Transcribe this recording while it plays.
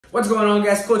What's going on,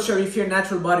 guys? Coach Sharif here,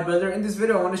 natural bodybuilder. In this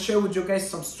video, I want to share with you guys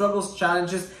some struggles,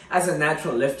 challenges as a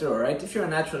natural lifter, alright? If you're a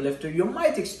natural lifter, you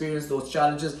might experience those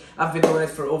challenges. I've been doing it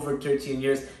for over 13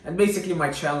 years, and basically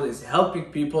my channel is helping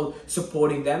people,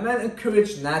 supporting them, and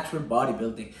encourage natural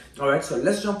bodybuilding. Alright, so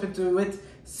let's jump into it.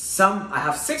 I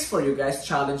have 6 for you guys,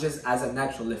 challenges as a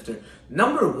natural lifter.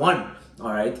 Number 1,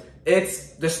 alright,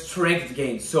 it's the strength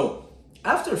gain. So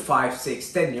after 5,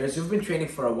 6, 10 years, you've been training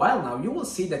for a while now, you will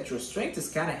see that your strength is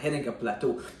kind of hitting a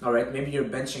plateau. All right, maybe you're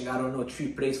benching, I don't know, 3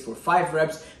 plates for 5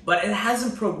 reps, but it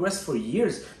hasn't progressed for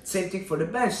years. Same thing for the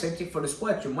bench, same thing for the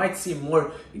squat. You might see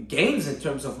more gains in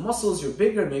terms of muscles, you're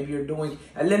bigger, maybe you're doing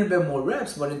a little bit more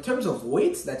reps, but in terms of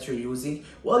weights that you're using,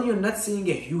 well, you're not seeing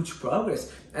a huge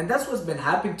progress. And that's what's been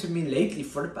happening to me lately.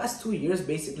 For the past 2 years,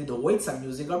 basically, the weights I'm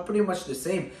using are pretty much the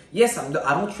same. Yes, I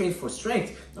don't train for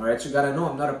strength, all right? You gotta know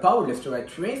I'm not a power lifter. I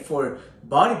train for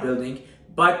bodybuilding,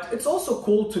 but it's also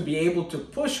cool to be able to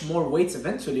push more weights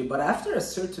eventually. But after a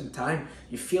certain time,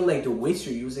 you feel like the weights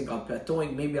you're using are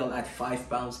plateauing. Maybe I'll add 5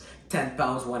 pounds, 10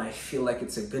 pounds when I feel like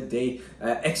it's a good day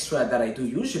extra that I do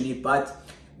usually, but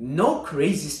no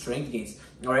crazy strength gains.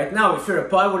 All right, now if you're a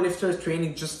power lifter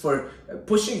training just for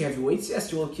pushing heavy weights,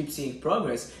 yes, you will keep seeing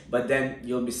progress, but then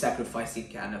you'll be sacrificing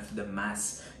kind of the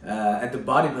mass and the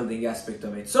bodybuilding aspect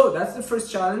of it. So that's the first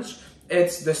challenge.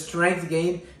 It's the strength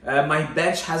gain. My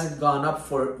bench hasn't gone up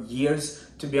for years,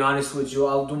 to be honest with you.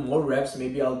 I'll do more reps.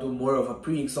 Maybe I'll do more of a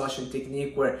pre-exhaustion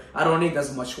technique where I don't need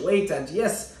as much weight. And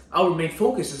yes, our main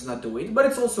focus is not the weight, but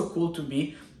it's also cool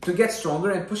to get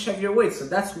stronger and push heavier weights. So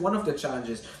that's one of the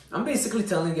challenges. I'm basically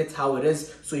telling it how it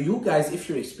is. So you guys, if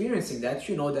you're experiencing that,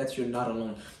 you know that you're not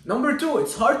alone. Number 2,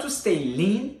 it's hard to stay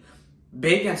lean,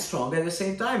 big and strong at the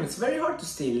same time. It's very hard to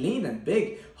stay lean and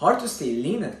big, hard to stay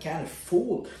lean and kind of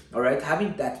full, all right?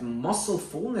 Having that muscle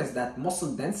fullness, that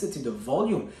muscle density, the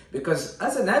volume, because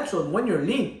as a natural, when you're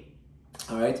lean,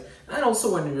 all right, and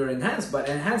also when you're enhanced, but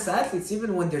enhanced athletes,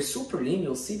 even when they're super lean,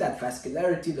 you'll see that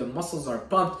vascularity, the muscles are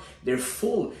pumped, they're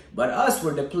full. But us,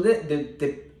 we're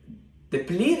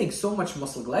depleting so much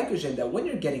muscle glycogen that when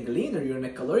you're getting leaner, you're in a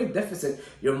caloric deficit,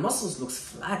 your muscles looks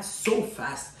flat so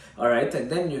fast. All right, and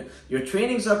then your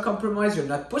trainings are compromised, you're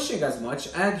not pushing as much,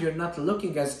 and you're not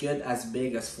looking as good, as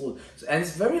big, as full. So, and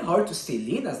it's very hard to stay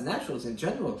lean as naturals in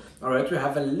general. All right, we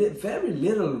have very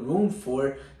little room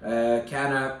for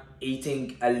kind of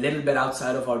eating a little bit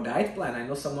outside of our diet plan. I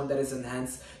know someone that is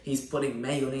enhanced, he's putting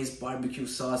mayonnaise, barbecue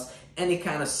sauce, any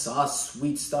kind of sauce,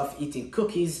 sweet stuff, eating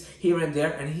cookies here and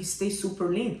there, and he stays super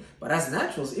lean. But as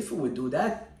naturals, if we would do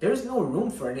that, there's no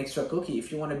room for an extra cookie.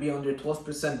 If you want to be under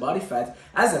 12% body fat,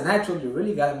 as a natural, you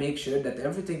really got to make sure that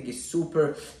everything is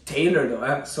super tailored,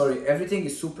 everything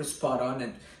is super spot on,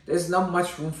 and there's not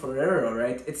much room for error, all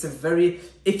right? It's a very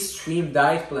extreme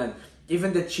diet plan.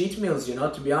 Even the cheat meals, you know,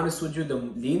 to be honest with you, the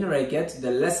leaner I get,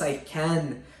 the less I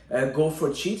can go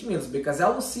for cheat meals, because I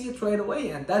will see it right away,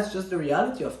 and that's just the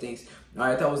reality of things. All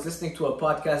right, I was listening to a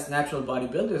podcast, Natural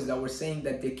Bodybuilders, that were saying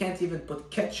that they can't even put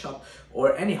ketchup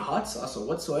or any hot sauce or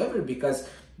whatsoever because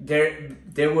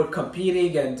they were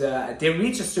competing, and they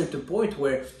reach a certain point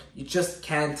where you just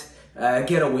can't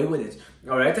get away with it.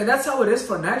 All right, and that's how it is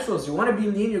for naturals. You want to be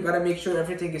lean, you got to make sure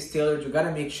everything is tailored. You got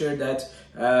to make sure that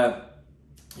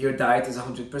your diet is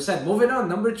 100%. Moving on,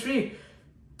 number 3,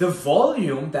 the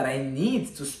volume that I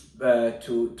need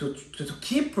to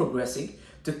keep progressing,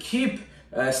 to keep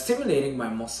stimulating my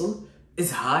muscle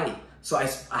is high. So I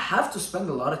have to spend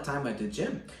a lot of time at the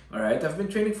gym. All right, I've been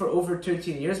training for over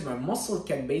 13 years. My muscle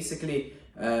can basically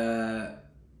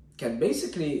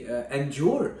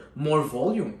endure more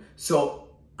volume. So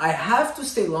I have to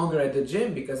stay longer at the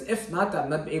gym, because if not,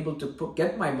 I'm not able to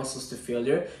get my muscles to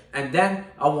failure, and then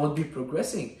I won't be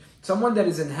progressing. Someone that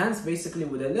is enhanced basically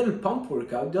with a little pump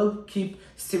workout, they'll keep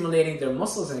stimulating their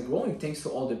muscles and growing thanks to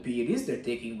all the PEDs they're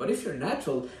taking. But if you're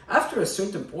natural, after a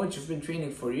certain point, you've been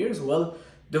training for years, well,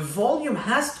 the volume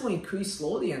has to increase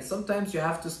slowly, and sometimes you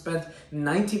have to spend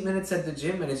 90 minutes at the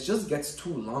gym, and it just gets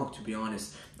too long, to be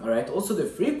honest. All right, also the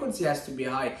frequency has to be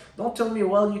high. Don't tell me,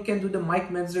 well, you can do the Mike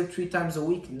Menzer 3 times a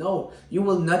week. No, you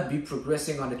will not be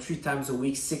progressing on a 3 times a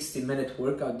week 60-minute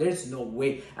workout. There's no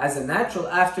way. As a natural,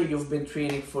 after you've been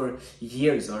training for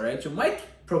years, all right, you might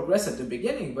progress at the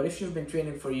beginning, but if you've been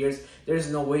training for years,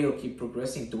 there's no way you'll keep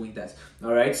progressing doing that.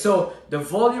 All right, so the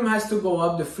volume has to go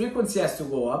up, the frequency has to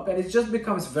go up, and it just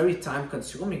becomes very time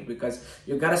consuming, because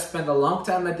you got to spend a long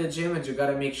time at the gym, and you got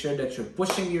to make sure that you're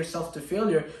pushing yourself to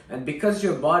failure. And because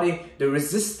your body, the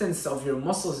resistance of your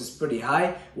muscles is pretty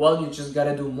high, well, you just got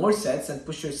to do more sets and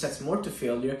push your sets more to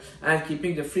failure, and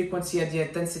keeping the frequency and the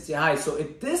intensity high. So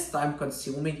it is time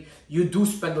consuming. You do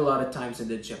spend a lot of times in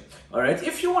the gym. All right,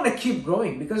 if you want to keep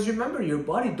growing, because remember, your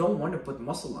body don't want to put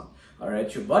muscle on. All right,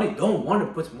 your body don't want to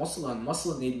put muscle on.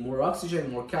 Muscle need more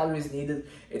oxygen, more calories needed.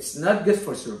 It's not good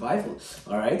for survival.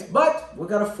 All right, but we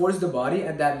gotta force the body,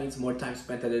 and that means more time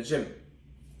spent at the gym.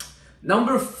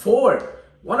 Number 4,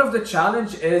 one of the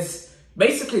challenge is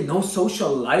basically no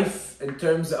social life in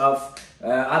terms of,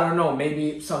 I don't know,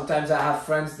 maybe sometimes I have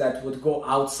friends that would go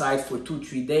outside for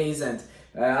 2-3 days and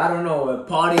I don't know,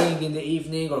 partying in the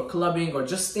evening or clubbing or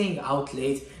just staying out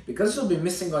late, because you'll be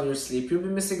missing on your sleep, you'll be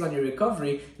missing on your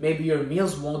recovery. Maybe your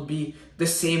meals won't be the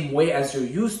same way as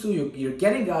you're used to. You're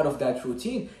getting out of that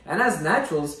routine. And as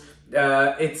naturals,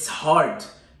 it's hard,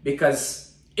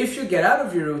 because if you get out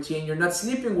of your routine, you're not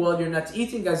sleeping well, you're not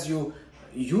eating as you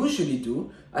usually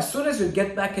do. As soon as you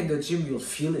get back in the gym, you'll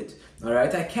feel it. All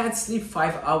right, I can't sleep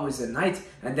 5 hours a night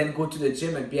and then go to the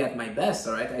gym and be at my best.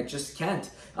 All right, I just can't.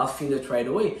 I'll feel it right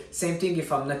away. Same thing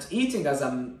if I'm not eating as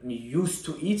I'm used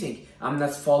to eating. I'm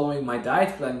not following my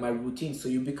diet plan, my routine. So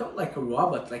you become like a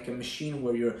robot, like a machine,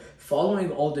 where you're following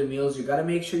all the meals. You gotta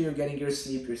make sure you're getting your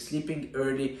sleep. You're sleeping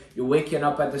early. You're waking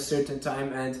up at a certain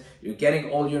time, and you're getting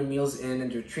all your meals in,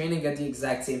 and you're training at the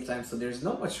exact same time. So there's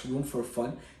not much room for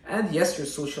fun. And yes, your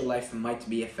social life might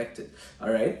be affected.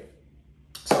 All right.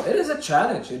 So it is a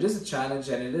challenge. It is a challenge,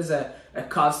 and it is a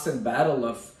constant battle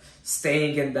of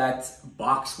staying in that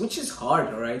box, which is hard.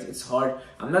 All right, it's hard.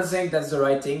 I'm not saying that's the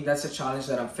right thing. That's a challenge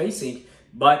that I'm facing,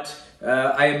 but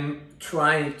I'm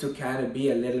trying to kind of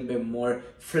be a little bit more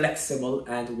flexible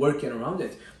and working around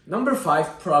it. Number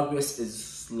 5, progress is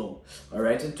slow. All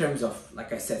right, in terms of,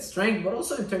 like I said, strength, but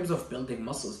also in terms of building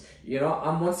muscles. You know,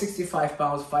 I'm 165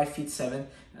 pounds, 5'7",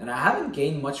 and I haven't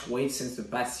gained much weight since the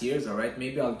past years. All right,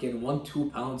 maybe I'll gain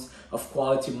 1-2 pounds of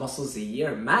quality muscles a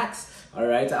year max. All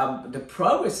right, the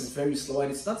progress is very slow,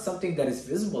 and it's not something that is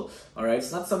visible. All right,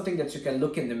 it's not something that you can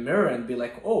look in the mirror and be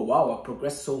like, oh wow, I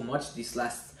progressed so much these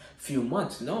last few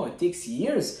months. No, it takes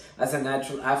years as a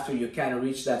natural after you kind of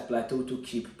reach that plateau to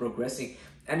keep progressing.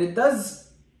 And it is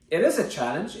a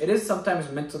challenge. It is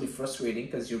sometimes mentally frustrating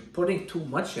because you're putting too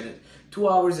much in it. 2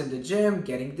 hours in the gym,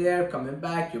 getting there, coming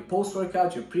back, your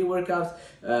post-workout, your pre-workout,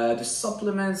 the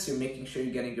supplements, you're making sure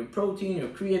you're getting your protein, your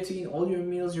creatine, all your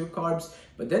meals, your carbs.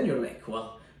 But then you're like,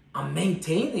 well, I'm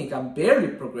maintaining, I'm barely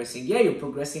progressing. Yeah, you're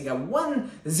progressing at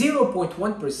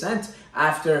 0.1%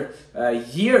 after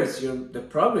years. The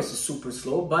progress is super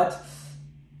slow, but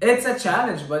it's a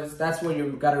challenge. But that's where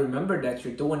you gotta remember that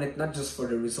you're doing it not just for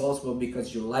the results, but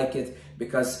because you like it.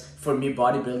 Because for me,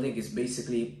 bodybuilding is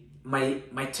basically my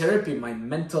therapy, my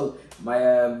mental,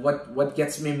 what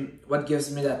gives me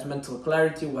that mental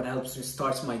clarity, what helps me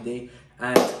start my day,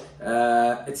 and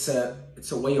it's a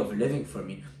way of living for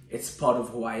me. It's part of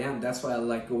who I am. That's why I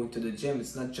like going to the gym.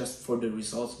 It's not just for the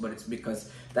results, but it's because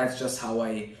that's just how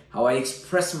I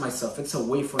express myself. It's a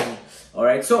way for me. All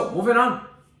right, so moving on.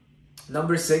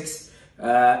 Number 6,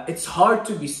 it's hard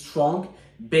to be strong,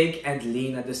 big, and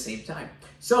lean at the same time.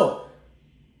 So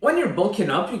when you're bulking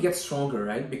up, you get stronger,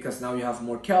 right? Because now you have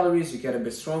more calories, you get a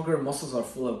bit stronger, muscles are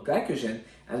full of glycogen.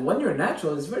 And when you're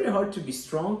natural, it's very hard to be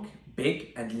strong,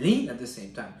 big, and lean at the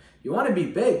same time. You want to be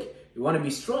big, you want to be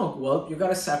strong, well, you got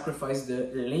to sacrifice the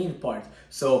lean part.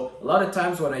 So a lot of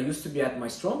times when I used to be at my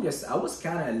strongest, I was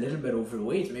kind of a little bit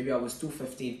overweight. Maybe I was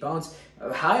 215 pounds,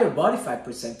 a higher body fat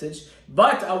percentage,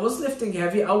 but I was lifting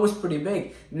heavy, I was pretty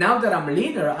big. Now that I'm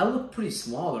leaner, I look pretty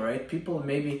small, right? People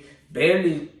maybe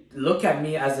barely look at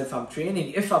me as if I'm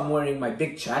training. If I'm wearing my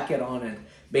big jacket on and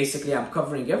basically I'm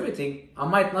covering everything, I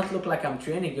might not look like I'm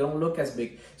training. You don't look as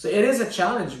big. So it is a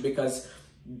challenge, because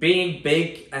being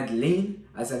big and lean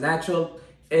as a natural,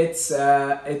 it's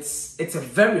a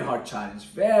very hard challenge,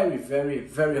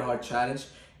 very hard challenge.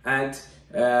 And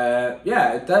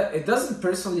yeah, it doesn't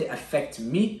personally affect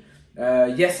me.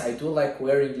 Yes, I do like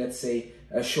wearing, let's say,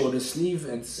 a shoulder sleeve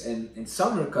in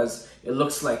summer, because it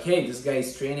looks like, hey, this guy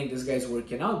is training, this guy is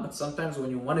working out. But sometimes when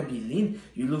you want to be lean,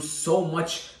 you lose so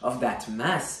much of that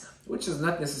mass, which is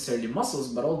not necessarily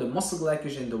muscles, but all the muscle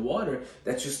glycogen in the water,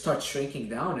 that you start shrinking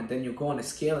down. And then you go on a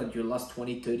scale and you lost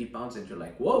 20-30 pounds, and you're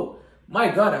like, whoa, my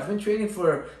God, I've been training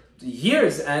for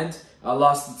years and I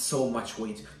lost so much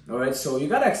weight. All right, so you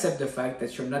gotta accept the fact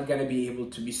that you're not gonna be able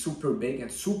to be super big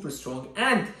and super strong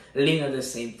and lean at the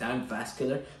same time,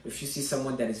 vascular. If you see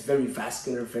someone that is very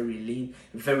vascular, very lean,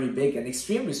 very big, and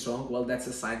extremely strong, well, that's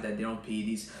a sign that they're on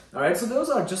PEDs. All right, so those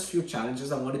are just few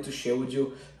challenges I wanted to share with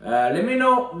you. Let me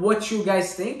know what you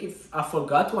guys think. If I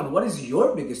forgot one, what is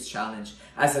your biggest challenge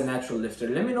as a natural lifter?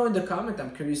 Let me know in the comment.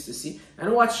 I'm curious to see,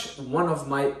 and watch one of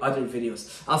my other videos.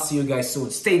 I'll see you guys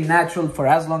soon. Stay natural for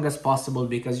as long as possible,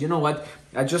 because you know what?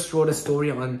 I just wrote a story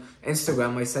on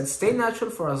Instagram. I said, stay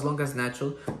natural for as long as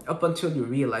natural, up until you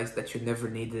realize that you never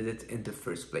needed it in the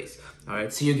first place. All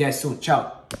right, see you guys soon. Ciao.